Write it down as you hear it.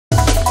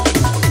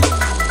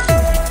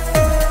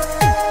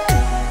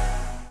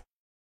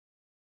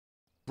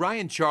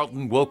Brian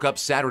Charlton woke up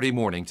Saturday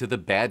morning to the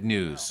bad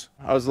news.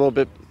 I was a little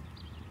bit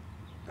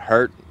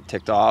hurt,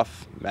 ticked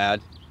off,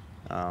 mad,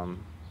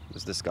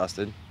 was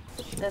disgusted.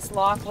 This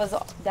lock was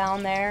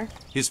down there.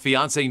 His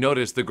fiancée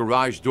noticed the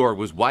garage door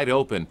was wide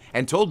open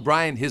and told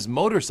Brian his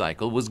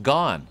motorcycle was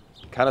gone.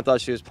 Kind of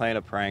thought she was playing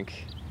a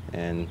prank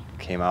and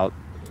came out.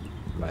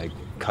 My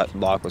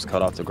lock was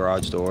cut off the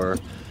garage door,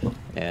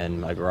 and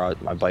my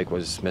bike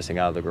was missing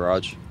out of the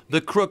garage.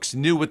 The crooks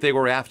knew what they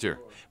were after.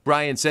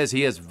 Brian says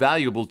he has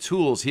valuable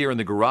tools here in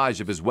the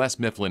garage of his West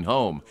Mifflin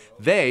home.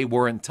 They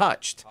weren't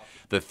touched.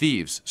 The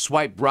thieves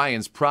swiped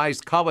Brian's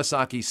prized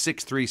Kawasaki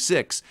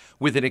 636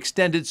 with an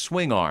extended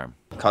swing arm.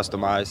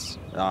 Customized,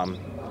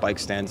 bike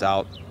stands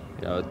out,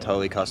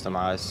 totally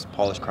customized,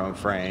 polished chrome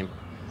frame,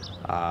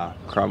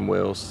 chrome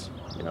wheels,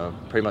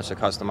 pretty much a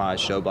customized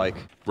show bike.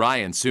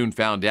 Brian soon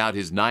found out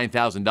his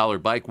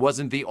 $9,000 bike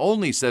wasn't the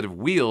only set of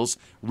wheels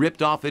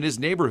ripped off in his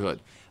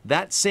neighborhood.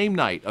 That same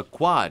night, a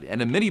quad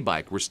and a mini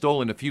bike were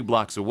stolen a few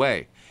blocks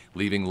away,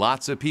 leaving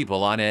lots of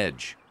people on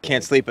edge.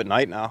 Can't sleep at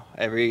night now.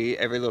 Every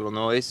little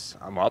noise,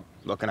 I'm up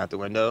looking out the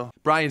window.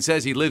 Brian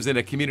says he lives in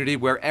a community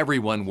where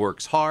everyone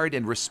works hard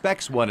and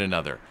respects one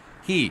another.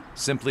 He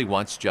simply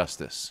wants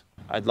justice.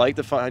 I'd like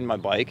to find my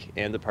bike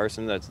and the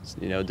person that's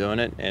doing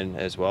it, and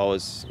as well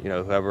as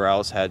whoever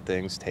else had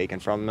things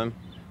taken from them.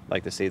 I'd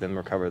like to see them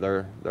recover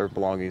their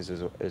belongings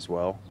as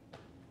well.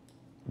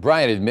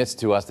 Brian admits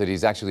to us that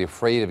he's actually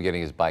afraid of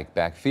getting his bike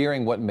back,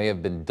 fearing what may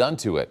have been done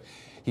to it.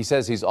 He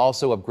says he's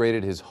also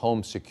upgraded his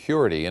home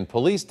security, and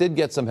police did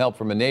get some help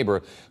from a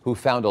neighbor who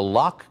found a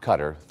lock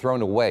cutter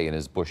thrown away in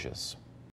his bushes.